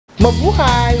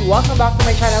Mabuhay! Welcome back to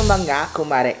my channel mga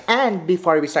kumare. And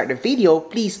before we start the video,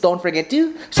 please don't forget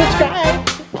to subscribe!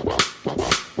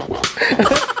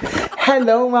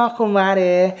 Hello mga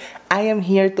kumare! I am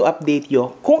here to update you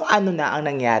kung ano na ang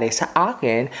nangyari sa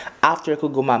akin after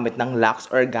ko gumamit ng Luxe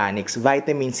Organix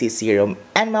Vitamin C Serum.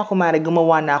 And mga kumare,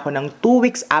 gumawa na ako ng 2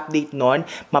 weeks update nun.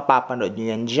 Mapapanood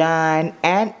nyo yan dyan.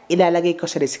 And ilalagay ko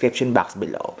sa description box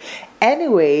below.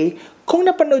 Anyway, kung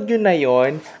napanood nyo na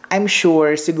yon, I'm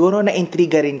sure siguro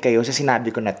na-intriga rin kayo sa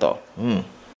sinabi ko na to.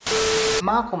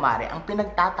 Mga kumare, ang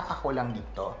pinagtataka ko lang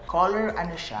dito, color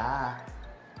ano siya?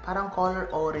 Parang color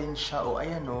orange siya. O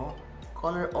ayan o,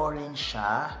 color orange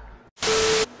siya.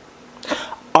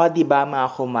 O diba mga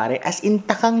kumare, as in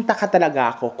takang-taka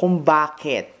talaga ako kung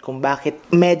bakit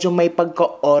medyo may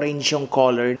pagka-orange yung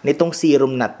color nitong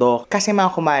serum na to. Kasi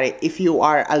mga kumare, if you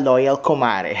are a loyal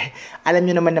kumare, alam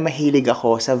nyo naman na mahilig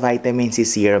ako sa vitamin C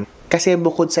serum. Kasi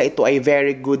bukod sa ito ay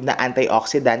very good na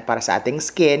antioxidant para sa ating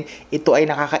skin, ito ay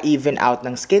nakaka-even out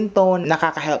ng skin tone,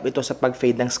 nakaka-help ito sa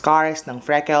pag-fade ng scars, ng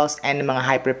freckles, and ng mga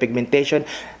hyperpigmentation,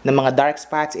 ng mga dark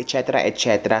spots, etc.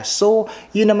 etc. So,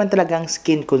 yun naman talaga ang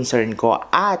skin concern ko.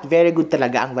 At very good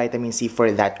talaga ang vitamin C for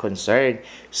that concern.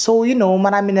 So, you know,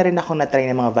 marami na rin akong na-try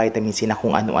ng mga vitamin C na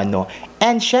kung ano-ano.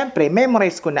 And syempre,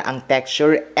 memorize ko na ang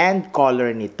texture and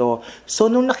color nito.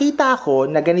 So, nung nakita ko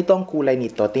na ganito ang kulay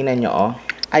nito, tingnan nyo, oh.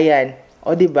 Ayan,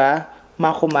 o diba,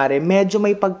 mga kumare, medyo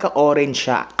may pagka-orange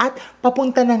siya at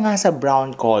papunta na nga sa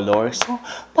brown color. So,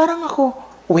 parang ako,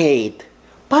 wait,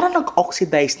 parang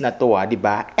nag-oxidize na to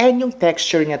diba? And yung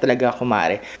texture niya talaga,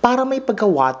 kumare, parang may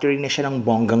pagka-watery na siya ng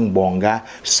bonggang-bongga.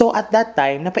 So, at that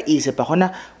time, napaisip ako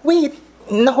na, wait,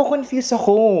 naku-confuse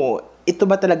ako.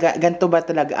 Ito ba talaga, ganito ba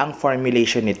talaga ang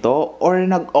formulation nito? Or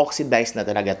nag-oxidize na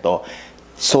talaga to?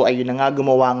 So, ayun na nga,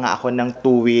 gumawa nga ako ng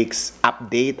 2 weeks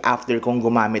update after kong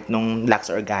gumamit nung Luxe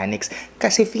Organix.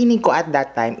 Kasi feeling ko at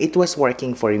that time, it was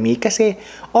working for me. Kasi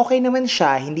okay naman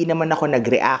siya, hindi naman ako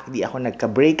nag-react, di ako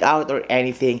nagka-breakout or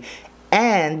anything.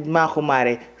 And, mga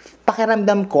kumare,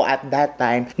 pakiramdam ko at that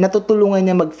time, natutulungan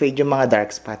niya mag-fade yung mga dark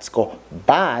spots ko.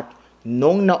 But,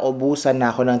 nung naubusan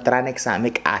na ako ng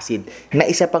tranexamic acid, na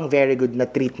isa pang very good na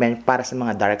treatment para sa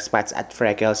mga dark spots at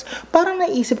freckles, parang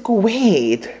naisip ko,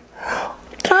 wait,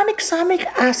 tranexamic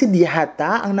acid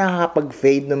yata ang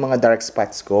nakakapag-fade ng mga dark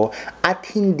spots ko at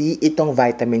hindi itong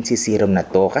vitamin C serum na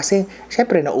to. Kasi,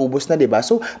 syempre, naubos na, diba?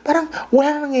 So, parang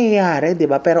wala nangyayari,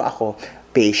 diba? Pero ako,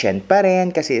 patient pa rin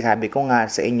kasi sabi ko nga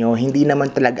sa inyo, hindi naman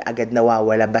talaga agad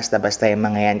nawawala basta-basta yung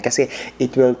mga yan kasi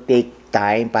it will take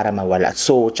time para mawala.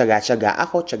 So, tsaga-tsaga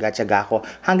ako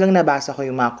hanggang nabasa ko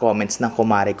yung mga comments ng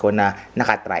kumare ko na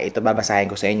nakatry. Ito, babasahin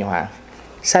ko sa inyo ha.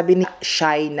 Sabi ni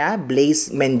Shaina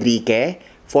Blaze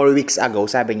Mendrique, 4 weeks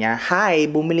ago, sabi niya, "Hi,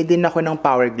 bumili din ako ng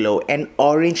Power Glow and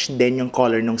orange din yung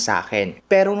color nung sa akin.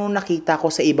 Pero nung nakita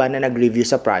ko sa iba na nag-review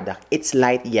sa product, it's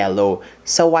light yellow.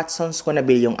 Sa Watsons ko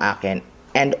nabili yung akin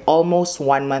and almost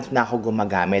 1 month na ako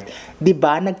gumagamit."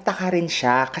 Diba, nagtaka rin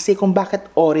siya kasi kung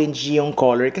bakit orange yung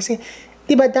color. Kasi,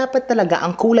 diba, dapat talaga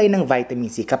ang kulay ng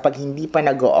vitamin C kapag hindi pa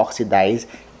nag-oxidize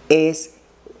is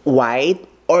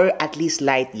white or at least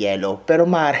light yellow. Pero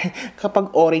mare,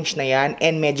 kapag orange na yan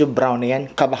and medyo brown na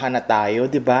yan, kabahan na tayo,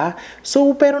 diba? So,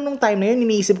 pero nung time na yun,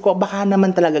 iniisip ko, baka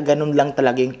naman talaga ganun lang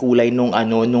talaga yung kulay nung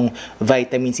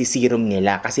vitamin C serum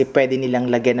nila. Kasi pwede nilang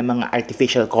lagyan ng mga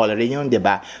artificial coloring yun,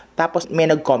 diba? Tapos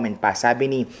may nag-comment pa, sabi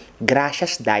ni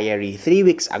Gracious Diary 3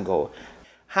 weeks ago,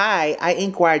 "Hi, I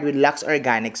inquired with Luxe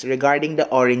Organix regarding the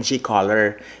orangey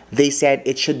color. They said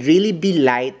it should really be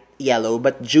light yellow,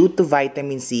 but due to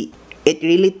vitamin C, it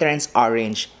really turns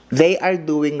orange. They are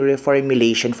doing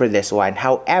reformulation for this one.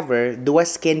 However, do a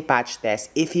skin patch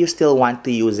test if you still want to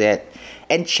use it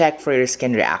and check for your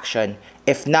skin reaction.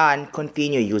 If none,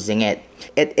 continue using it.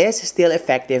 It is still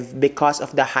effective because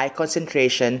of the high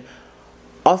concentration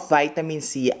of vitamin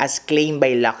C as claimed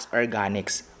by Luxe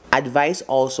Organix. Advise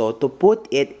also to put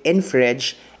it in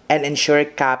fridge and ensure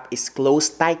cap is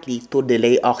closed tightly to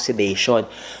delay oxidation."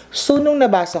 So, nung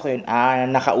nabasa ko yun,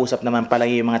 nakausap naman pala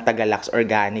yung mga taga-Luxe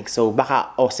Organix. So,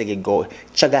 baka, sige, go.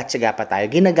 Tsaga-tsaga pa tayo.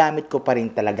 Ginagamit ko pa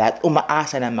rin talaga at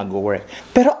umaasa na mag-work.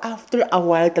 Pero after a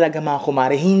while talaga mga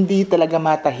kumare, hindi talaga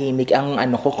matahimik ang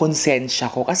konsensya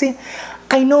ko. Kasi,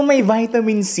 I know may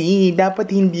vitamin C.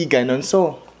 Dapat hindi ganon.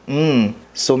 So,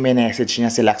 may message niya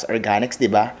si Luxe Organix,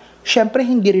 diba? Siyempre,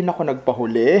 hindi rin ako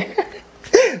nagpahuli.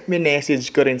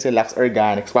 Minessage ko rin si Luxe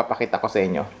Organix. Papakita ko sa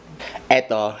inyo.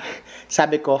 Eto,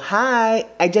 sabi ko, "Hi,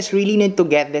 I just really need to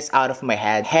get this out of my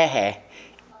head. Hehe.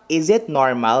 Is it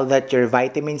normal that your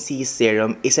vitamin C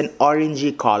serum is an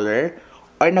orangey color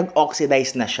or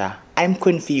nag-oxidize na siya? I'm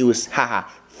confused. Haha.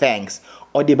 Thanks.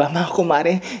 O di ba mga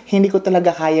kumare, hindi ko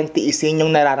talaga kayang tiisin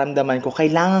yung nararamdaman ko.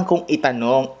 Kailangan kong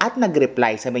itanong at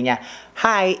nag-reply. Sabi niya,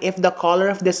 "Hi, if the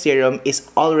color of the serum is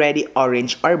already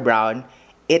orange or brown,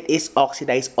 it is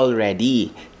oxidized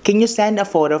already. Can you send a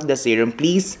photo of the serum,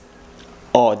 please?"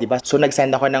 Oh, di ba? So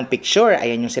nag-send ako ng picture.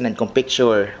 Ayan yung sinend kong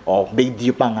picture. Oh,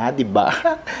 video pa nga, di ba?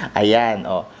 Ayan,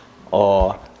 oh.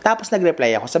 Oh, tapos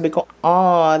nag-reply ako. Sabi ko,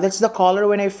 "Oh, that's the color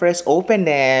when I first opened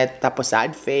it." Tapos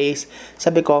sad face.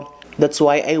 Sabi ko, "That's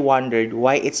why I wondered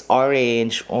why it's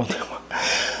orange." Oh,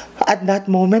 at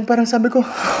that moment, parang sabi ko,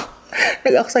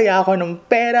 nag-aksaya ako ng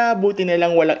pera, buti na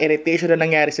lang walang irritation na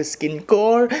nangyari sa skin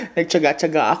ko.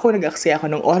 Nagtsaga-tsaga ako, nag-aksaya ako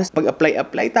ng oras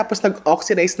pag-apply, tapos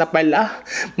nag-oxidize na pala.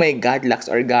 My God, Luxe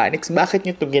Organix, bakit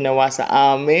nyo to ginawa sa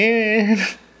amin?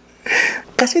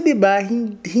 Kasi 'di ba,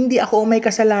 hindi ako may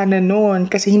kasalanan noon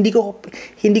kasi hindi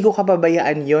ko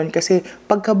kapabayaan 'yon kasi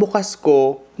pagkabukas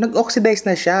ko, nag-oxidize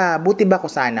na siya. Buti ba ko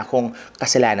sana kung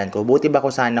kasalanan ko? Buti ba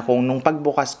ko sana kung nung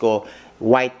pagbukas ko,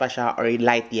 white pa siya or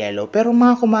light yellow? Pero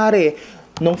mga kumare,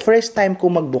 nung first time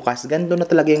ko magbukas, ganito na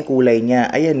talaga yung kulay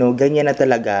niya. Ayan no, ganyan na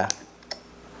talaga.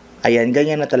 Ayan,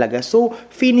 ganyan na talaga. So,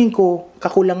 feeling ko,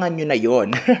 kakulangan nyo na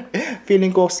yon. Feeling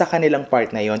ko sa kanilang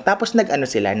part na yon. Tapos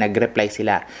nag-reply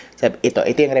sila. Sabi, ito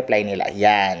yung reply nila.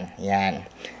 Yan.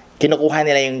 Kinukuha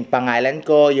nila yung pangalan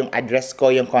ko, yung address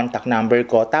ko, yung contact number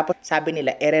ko. Tapos sabi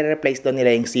nila, i-replace daw nila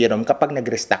yung serum kapag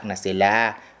nag-restock na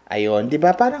sila. Ayun, di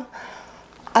ba? Parang,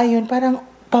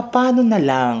 paano na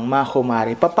lang, mga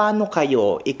kumare? Paano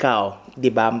kayo, ikaw,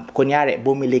 'di ba? Kunyari,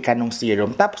 bumili ka ng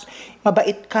serum, tapos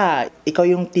mabait ka. Ikaw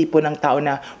yung tipo ng tao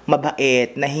na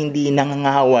mabait, na hindi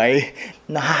nangangaway,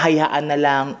 nahahayaan na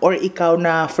lang, or ikaw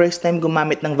na first time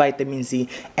gumamit ng vitamin C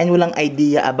and walang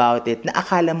idea about it, na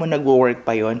akala mo nag-work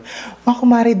pa yon. Mga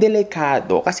kumare,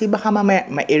 delikado kasi baka mamaya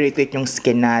ma-irritate yung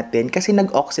skin natin kasi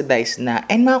nag-oxidize na.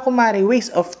 And mga kumare,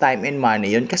 waste of time and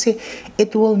money yun kasi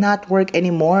it will not work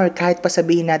anymore. Kahit pa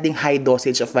sabihin natin high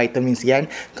dosage of vitamins yan,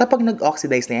 kapag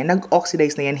nag-oxidize na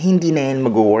yan, hindi na yan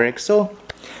mag-work. So,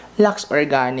 Luxe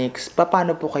Organix,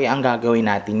 paano po kaya ang gagawin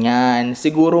natin yan?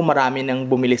 Siguro marami nang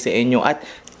bumili sa inyo at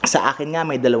sa akin nga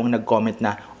may dalawang nag-comment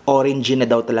na orange na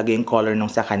daw talaga yung color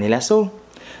nung sa kanila. So,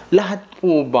 lahat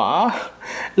po ba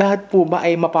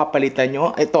ay mapapalitan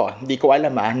nyo? Ito, hindi ko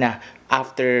alam na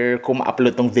after ko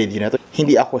ma-upload tong video na to,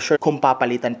 hindi ako sure kung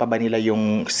papalitan pa ba nila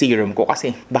yung serum ko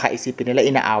kasi baka isipin nila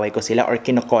inaaway ko sila or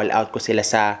kino-call out ko sila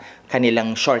sa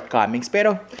kanilang shortcomings.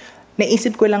 Pero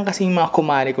naisip ko lang kasi yung mga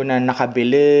kumare ko na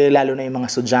nakabili, lalo na yung mga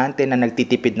estudyante na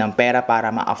nagtitipid ng pera para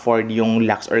ma-afford yung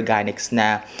Luxe Organix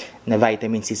na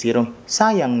vitamin C serum.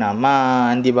 Sayang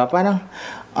naman, di ba? Parang,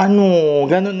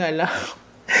 ganun na lang.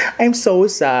 I'm so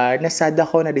sad. Nasad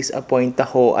ako, na-disappoint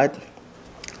ako. At,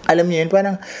 alam niyo yun,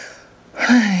 parang,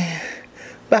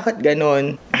 bakit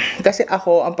ganun? Kasi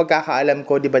ako, ang pagkakaalam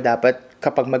ko, di ba dapat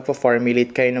kapag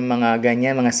magpo-formulate kayo ng mga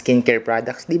ganyan, mga skincare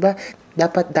products, di ba?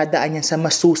 Dapat dadaan yan sa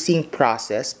masusing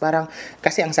process. Parang,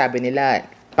 kasi ang sabi nila,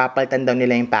 papalitan daw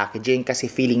nila yung packaging kasi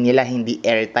feeling nila hindi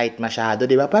airtight masyado,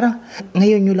 di ba? Parang,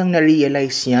 ngayon nyo lang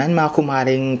na-realize yan, mga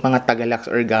kumaring mga taga-Luxe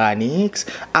Organix.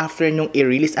 After nung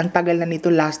i-release, ang tagal na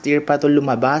nito, last year pa to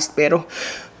lumabas, pero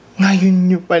ngayon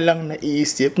nyo palang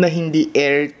naisip na hindi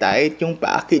airtight yung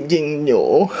packaging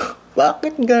nyo.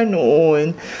 Bakit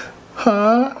ganoon?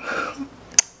 Ha?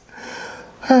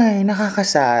 Ay,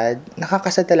 nakakasad.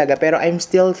 Nakakasad talaga. Pero I'm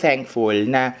still thankful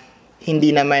na hindi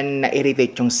naman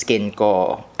na-irritate yung skin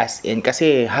ko. As in,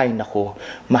 kasi, naku,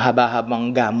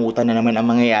 mahaba-habang gamutan na naman ang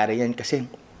mangyayari yan. Kasi,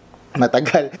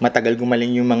 matagal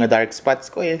gumaling yung mga dark spots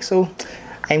ko eh. So,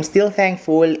 I'm still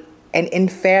thankful. And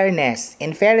in fairness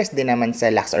din naman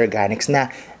sa Luxe Organix na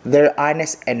they're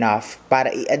honest enough para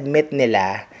i-admit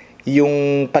nila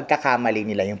yung pagkakamali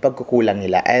nila, yung pagkukulang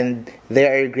nila. And they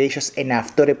are gracious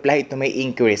enough to reply to my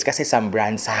inquiries kasi some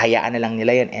brands, hayaan na lang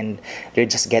nila yan and they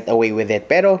just get away with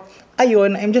it. Pero,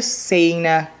 ayun, I'm just saying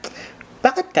na,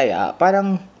 bakit kaya?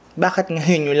 Parang, bakit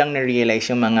ngayon nyo lang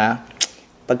na-realize yung mga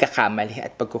pagkakamali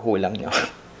at pagkukulang nyo?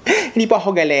 Hindi po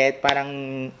ako galit, parang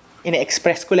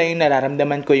ina-express ko lang yung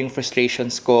nararamdaman ko, yung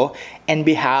frustrations ko, in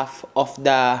behalf of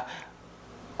the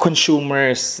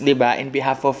consumers, di ba? In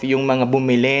behalf of yung mga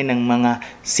bumili ng mga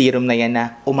serum na yan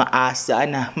na umaasa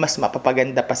na mas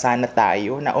mapapaganda pa sana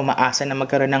tayo, na umaasa na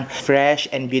magkaroon ng fresh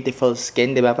and beautiful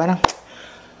skin, di ba? Parang,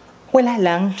 wala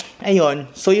lang.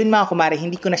 Ayun. So, yun mga kumare,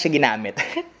 hindi ko na siya ginamit.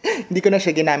 Hindi ko na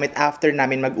siya ginamit after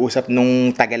namin mag-usap nung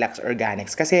taga-Luxe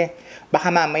Organix. Kasi, baka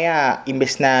mamaya,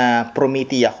 imbes na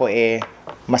promiti ako,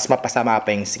 mas mapasama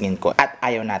pa yung skin ko. At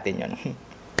ayaw natin yun.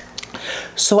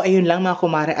 So, ayun lang mga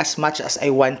kumare, as much as I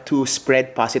want to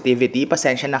spread positivity,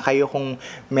 pasensya na kayo kung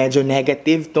medyo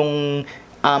negative tong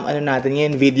ano natin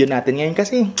ngayon, video natin ngayon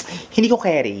kasi hindi ko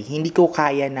carry, hindi ko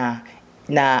kaya na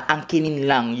angkinin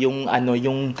lang yung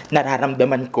yung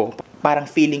nararamdaman ko. Parang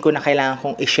feeling ko na kailangan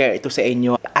kong i-share ito sa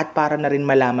inyo at para na rin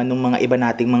malaman ng mga iba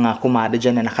nating mga kumare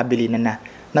dyan na nakabili na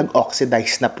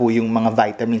nag-oxidize na po yung mga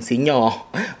vitamin C nyo.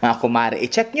 Mga kumare,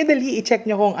 i-check nyo dali, i-check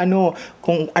nyo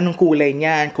kung anong kulay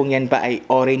niyan, kung yan ba ay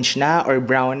orange na or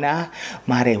brown na.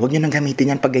 Mare, huwag nyo nang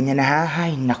gamitin yan pag ganyan na ha.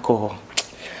 Ay, nako.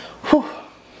 Whew.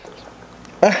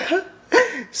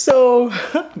 So,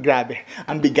 grabe.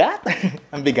 Ang bigat.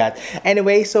 Ang bigat.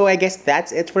 Anyway, so I guess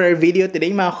that's it for our video today,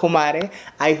 mga kumare.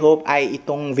 I hope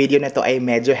itong video na to ay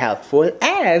medyo helpful.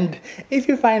 And,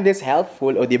 if you find this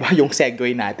helpful, o diba yung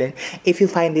segue natin, if you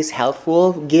find this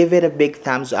helpful, give it a big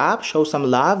thumbs up, show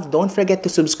some love. Don't forget to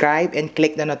subscribe and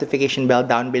click the notification bell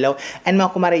down below. And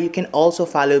mga kumare, you can also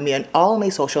follow me on all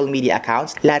my social media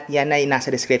accounts. Lahat yan ay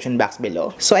nasa description box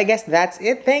below. So, I guess that's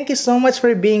it. Thank you so much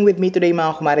for being with me today,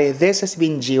 mga kumare. This has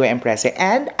been Emprese,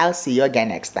 and I'll see you again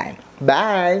next time.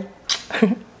 Bye!